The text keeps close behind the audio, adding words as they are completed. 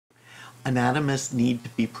Anatomists need to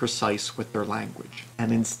be precise with their language,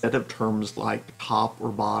 and instead of terms like top or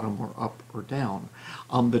bottom or up or down,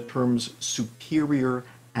 the terms superior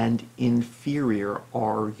and inferior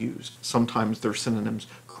are used. Sometimes they're synonyms,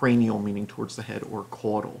 cranial meaning towards the head or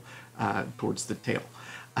caudal towards the tail.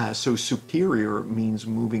 So superior means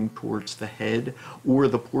moving towards the head or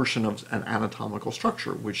the portion of an anatomical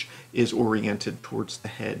structure which is oriented towards the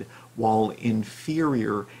head, while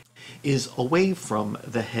inferior is away from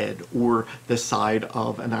the head or the side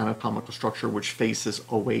of an anatomical structure which faces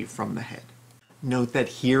away from the head. Note that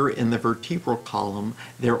here in the vertebral column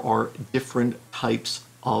there are different types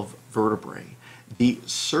of vertebrae. The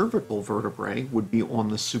cervical vertebrae would be on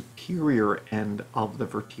the superior end of the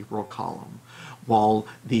vertebral column, while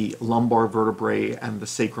the lumbar vertebrae and the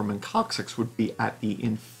sacrum and coccyx would be at the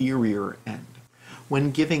inferior end.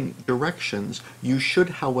 When giving directions, you should,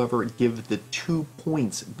 however, give the 2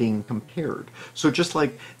 points being compared. So just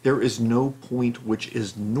like there is no point which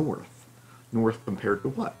is north, north compared to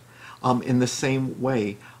what? In the same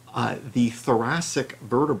way, the thoracic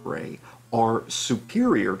vertebrae are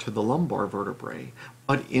superior to the lumbar vertebrae,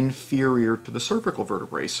 but inferior to the cervical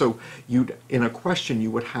vertebrae. So in a question,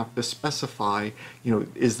 you would have to specify,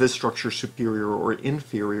 is this structure superior or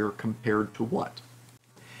inferior compared to what?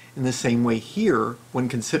 In the same way here, when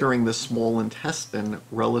considering the small intestine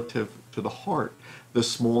relative to the heart, the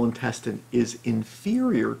small intestine is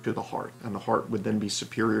inferior to the heart, and the heart would then be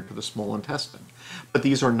superior to the small intestine. But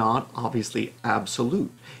these are not obviously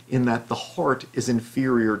absolute, in that the heart is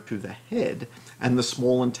inferior to the head, and the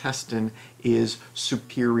small intestine is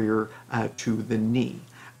superior to the knee.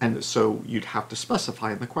 And so you'd have to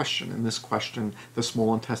specify in the question. In this question, the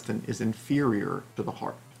small intestine is inferior to the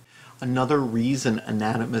heart. Another reason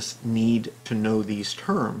anatomists need to know these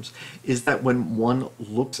terms is that when one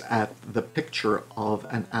looks at the picture of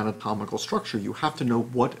an anatomical structure, you have to know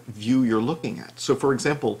what view you're looking at. So for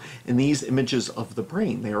example, in these images of the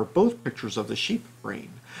brain, they are both pictures of the sheep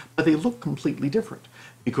brain, but they look completely different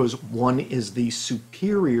because one is the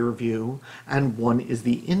superior view and one is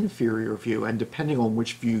the inferior view, and depending on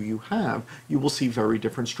which view you have, you will see very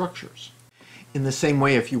different structures. In the same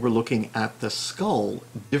way, if you were looking at the skull,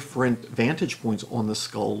 different vantage points on the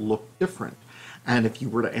skull look different. And if you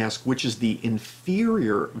were to ask which is the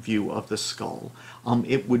inferior view of the skull,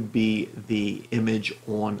 it would be the image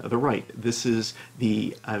on the right. This is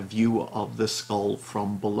the view of the skull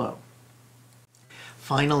from below.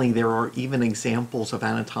 Finally, there are even examples of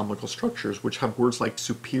anatomical structures which have words like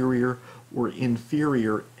superior or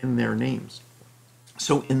inferior in their names.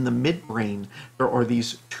 So in the midbrain, there are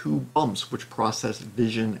these 2 bumps which process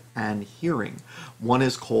vision and hearing. One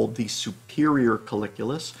is called the superior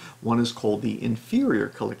colliculus, one is called the inferior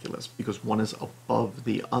colliculus because one is above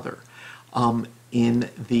the other. In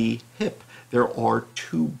the hip, there are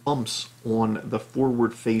 2 bumps on the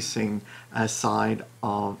forward-facing side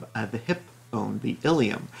of the hip bone, the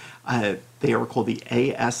ilium. They are called the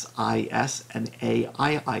ASIS and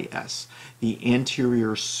AIIS, the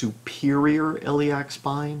anterior superior iliac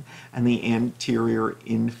spine and the anterior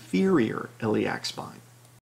inferior iliac spine.